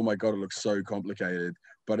 oh my God, it looks so complicated.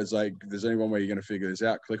 But it's like, there's only one way you're going to figure this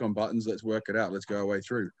out. Click on buttons, let's work it out. Let's go our way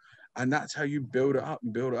through. And that's how you build it up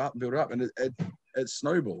and build it up and build it up. And it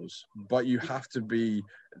snowballs. But you have to be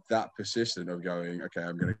that persistent of going, okay,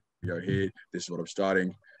 I'm going to go here. This is what I'm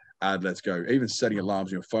starting. And let's go. Even setting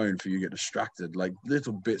alarms on your phone for you to get distracted, like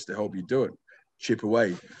little bits to help you do it. Chip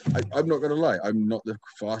away. I'm not going to lie. I'm not the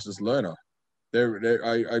fastest learner.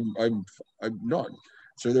 I'm not.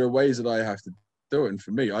 So there are ways that I have to do it. And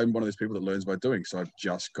for me, I'm one of those people that learns by doing. So I've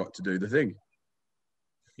just got to do the thing.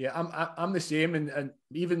 Yeah, I'm the same. And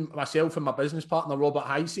even myself and my business partner, Robert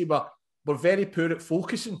Heisey, we're very poor at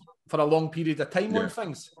focusing for a long period of time on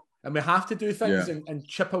things. And we have to do things and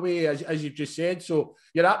chip away, as you've just said. So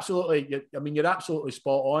you're absolutely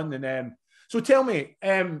spot on. And so tell me,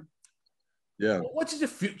 what does the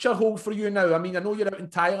future hold for you now? I mean, I know you're out in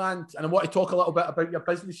Thailand, and I want to talk a little bit about your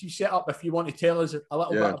business you set up. If you want to tell us a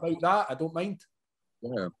little bit about that, I don't mind.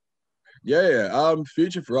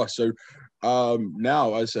 Future for us. So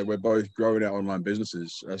now, as I said, we're both growing our online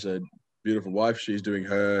businesses. As I said, beautiful wife, she's doing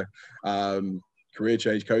her career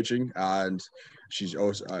change coaching, and she's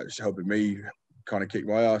also helping me kind of kick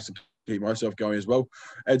my ass to keep myself going as well.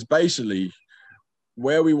 It's basically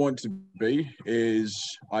where we want to be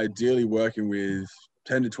is ideally working with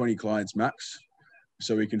 10 to 20 clients max,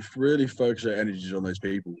 so we can really focus our energies on those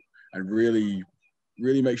people and really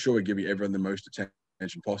make sure we're giving everyone the most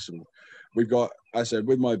attention possible. We've got, as I said,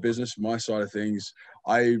 with my business, my side of things,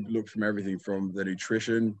 I look from everything from the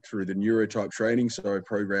nutrition through the neurotype training. So I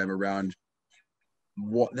program around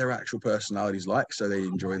what their actual personality is like, so they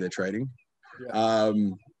enjoy their training.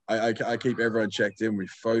 I keep everyone checked in with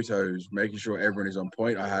photos, making sure everyone is on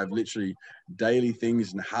point. I have literally daily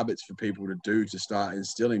things and habits for people to do to start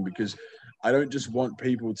instilling, because I don't just want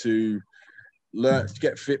people to learn to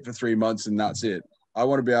get fit for 3 months and that's it. I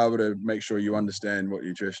want to be able to make sure you understand what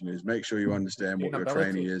nutrition is, make sure you understand what your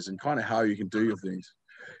training is and kind of how you can do your things.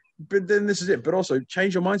 But then this is it. But also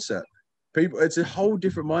change your mindset. People, it's a whole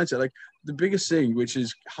different mindset. Like the biggest thing, which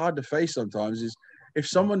is hard to face sometimes, is if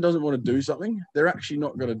someone doesn't want to do something, they're actually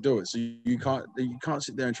not going to do it. So you can't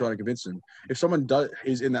sit there and try to convince them. If someone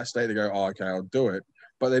is in that state, they go, oh, okay, I'll do it,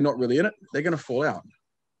 but they're not really in it, they're going to fall out.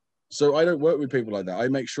 So I don't work with people like that. I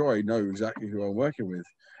make sure I know exactly who I'm working with.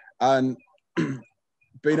 And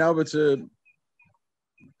being able to,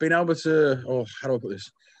 oh, how do I put this?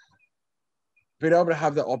 Being able to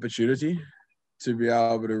have that opportunity to be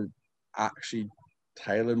able to actually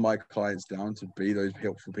tailor my clients down to be those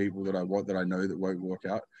helpful people that I want, that I know that won't work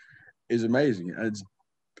out, is amazing.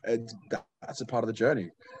 And that's a part of the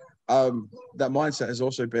journey. That mindset has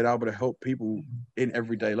also been able to help people in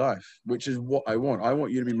everyday life, which is what I want. I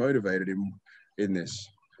want you to be motivated in this.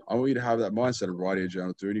 I want you to have that mindset of writing a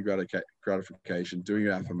journal, doing your gratification, doing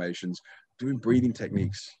your affirmations, doing breathing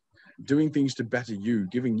techniques, doing things to better you,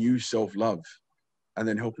 giving you self-love, and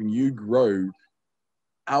then helping you grow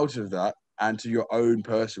out of that and to your own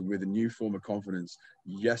person with a new form of confidence.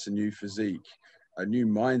 Yes, a new physique, a new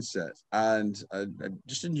mindset, and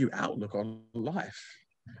just a new outlook on life.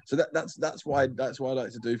 So that's why I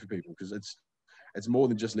like to do for people, because it's more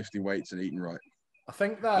than just lifting weights and eating right. I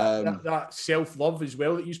think that self-love as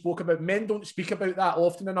well that you spoke about, men don't speak about that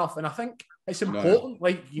often enough. And I think it's important. No.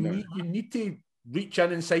 Like you need to reach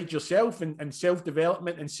in inside yourself, and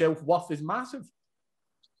self-development and self-worth is massive.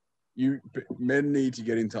 Men need to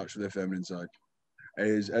get in touch with their feminine side.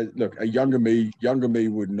 Look, a younger me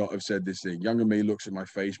would not have said this thing. Younger me looks at my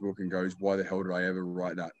Facebook and goes, why the hell did I ever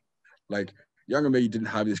write that? Like, younger me didn't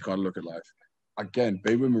have this kind of look at life. Again,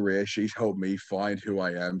 being with Maria, she's helped me find who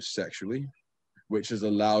I am sexually, which has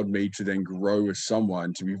allowed me to then grow as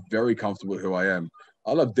someone to be very comfortable with who I am.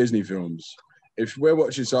 I love Disney films. If we're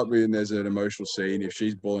watching something and there's an emotional scene, if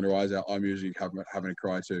she's bawling her eyes out, I'm usually having a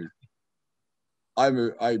cry too. I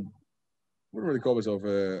wouldn't really call myself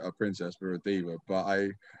a princess or a diva, but I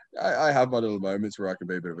have my little moments where I can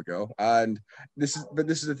be a bit of a girl. And this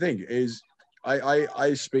is the thing is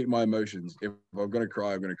I speak my emotions. If I'm going to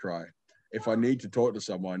cry, I'm going to cry. If I need to talk to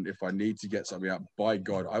someone, if I need to get something out, by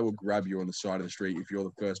God, I will grab you on the side of the street if you're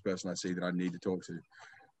the first person I see that I need to talk to.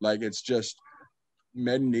 Like, it's just,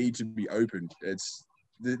 men need to be open. It's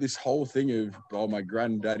this whole thing of, oh, my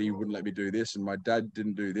granddaddy wouldn't let me do this, and my dad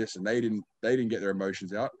didn't do this, and they didn't get their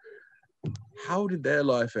emotions out. How did their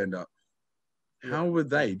life end up? How were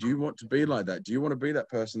they? Do you want to be like that? Do you want to be that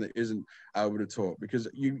person that isn't able to talk? Because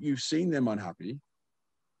you've seen them unhappy,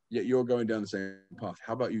 yet you're going down the same path.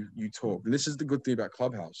 How about you talk? And this is the good thing about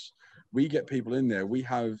Clubhouse. We get people in there. We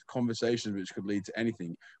have conversations which could lead to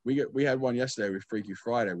anything. We had one yesterday with Freaky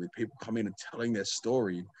Friday with people coming in and telling their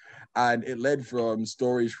story. And it led from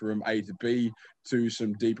stories from A to B to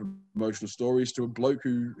some deep emotional stories to a bloke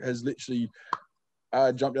who has literally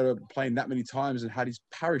jumped out of a plane that many times and had his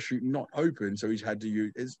parachute not open. So he's had to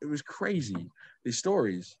use, it was crazy, these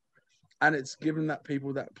stories. And it's given that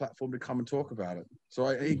people that platform to come and talk about it. So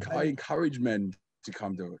I encourage men to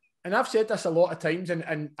come do it. And I've said this a lot of times,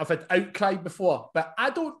 and I've had outcry before, but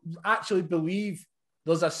I don't actually believe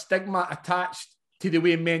there's a stigma attached to the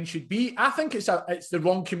way men should be. I think it's the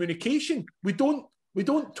wrong communication. We don't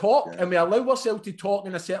talk, and we allow ourselves to talk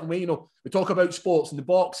in a certain way. You know, we talk about sports and the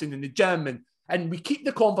boxing and the gym, and we keep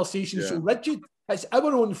the conversation so rigid. It's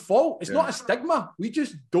our own fault. It's not a stigma. We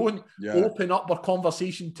just don't open up our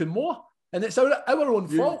conversation to more. And it's our own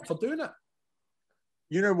fault for doing it.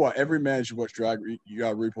 You know what? Every man should watch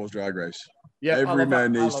RuPaul's Drag Race. Yeah, every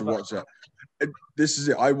man needs to watch that. This is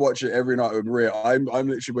it. I watch it every night with Maria. I'm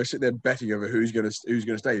literally, we're sitting there betting over who's gonna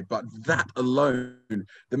stay. But that alone,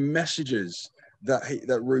 the messages that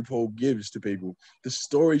RuPaul gives to people, the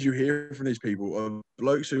stories you hear from these people of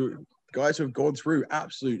guys who have gone through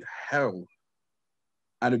absolute hell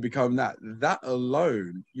and have become that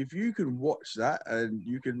alone, if you can watch that and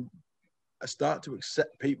you can start to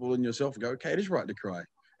accept people in yourself and go, okay, it is right to cry.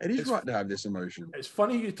 It is right to have this emotion. It's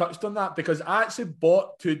funny you touched on that because I actually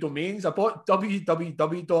bought 2 domains. I bought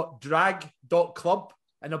www.drag.club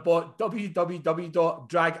and I bought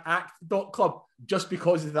www.dragact.club just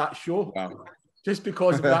because of that show. Wow. Just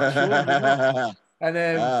because of that show. You know? And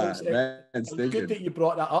it's good that you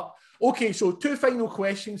brought that up. Okay, so 2 final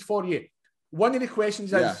questions for you. One of the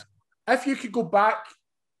questions is, if you could go back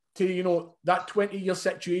to, you know, that 20-year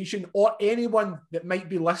situation, or anyone that might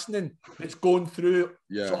be listening that's going through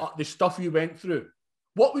sort of the stuff you went through,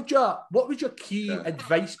 what would your key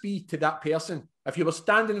advice be to that person if you were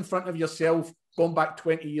standing in front of yourself going back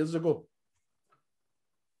 20 years ago?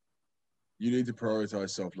 You need to prioritize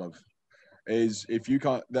self-love. If you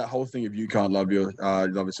can't, that whole thing, if you can't love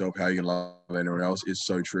yourself, how you can love anyone else is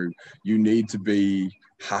so true. You need to be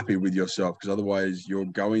happy with yourself, because otherwise you're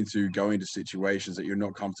going to go into situations that you're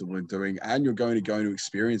not comfortable in doing, and you're going to go into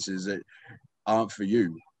experiences that aren't for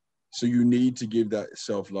you. So you need to give that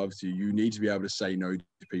self-love to you. You need to be able to say no to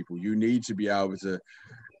people. You need to be able to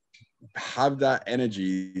have that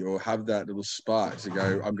energy or have that little spark to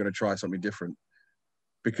go, I'm going to try something different.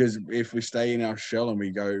 Because if we stay in our shell and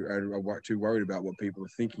we go and are too worried about what people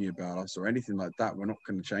are thinking about us or anything like that, we're not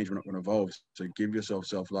going to change. We're not going to evolve. So give yourself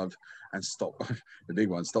self-love and stop the big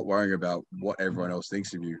one. Stop worrying about what everyone else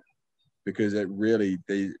thinks of you, because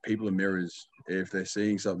people are mirrors. If they're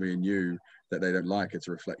seeing something in you that they don't like, it's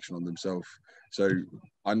a reflection on themselves. So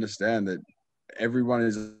understand that everyone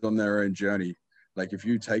is on their own journey. Like, if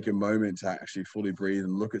you take a moment to actually fully breathe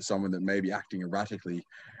and look at someone that may be acting erratically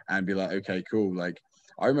and be like, okay, cool. Like,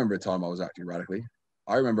 I remember a time I was acting erratically.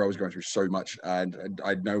 I remember I was going through so much and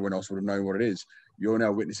no one else would have known what it is. You're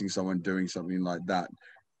now witnessing someone doing something like that.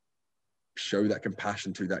 Show that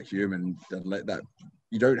compassion to that human and let that,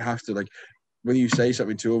 you don't have to, like, whether you say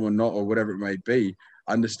something to them or not, or whatever it may be,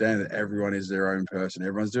 understand that everyone is their own person.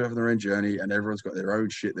 Everyone's doing their own journey and everyone's got their own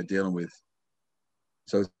shit they're dealing with.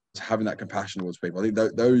 So having that compassion towards people, I think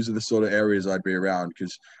those are the sort of areas I'd be around,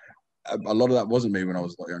 because a lot of that wasn't me when I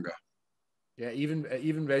was a lot younger. Yeah, it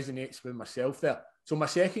even resonates with myself there. So my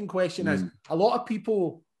second question is, a lot of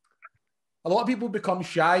people become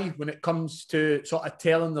shy when it comes to sort of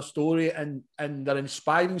telling their story, and they're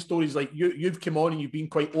inspiring stories. Like you've come on and you've been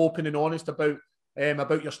quite open and honest about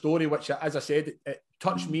your story, which, as I said, it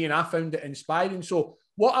touched me and I found it inspiring. So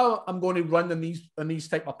what I'm going to run in these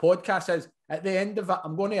type of podcasts is, at the end of it,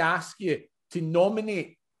 I'm going to ask you to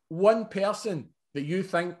nominate one person that you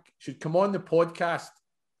think should come on the podcast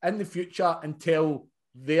in the future and tell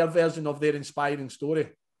their version of their inspiring story.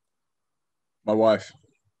 My wife.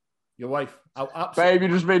 Your wife. Babe,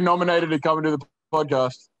 you've just been nominated to come into the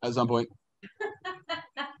podcast at some point.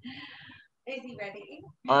 Is he ready?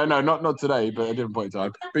 No, not today, but at a different point in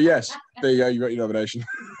time. But yes, there you go. You got your nomination.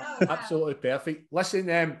 Absolutely perfect.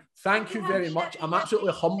 Listen, thank you very much. I'm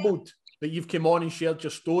absolutely humbled that you've come on and shared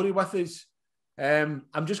your story with us. I'm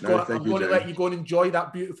going to let you go and enjoy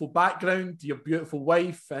that beautiful background, your beautiful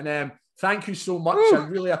wife, and thank you so much. I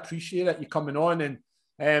really appreciate it, you coming on,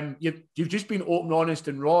 and you've just been open, honest,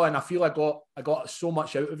 and raw, and I feel I got so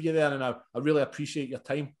much out of you there, and I really appreciate your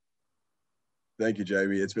time. Thank you,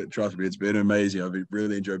 Jamie. Trust me, it's been amazing. I've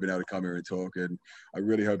really enjoyed being able to come here and talk, and I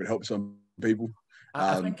really hope it helps some people.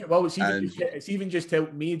 I think it's even just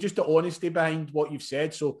helped me, just the honesty behind what you've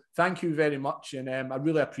said. So thank you very much, and I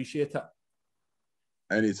really appreciate it.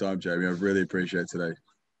 Anytime, Jamie. I really appreciate today.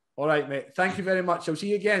 All right, mate. Thank you very much. I'll see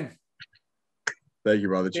you again. Thank you,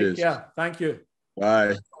 brother. Cheers. Take care. Thank you.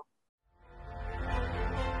 Bye.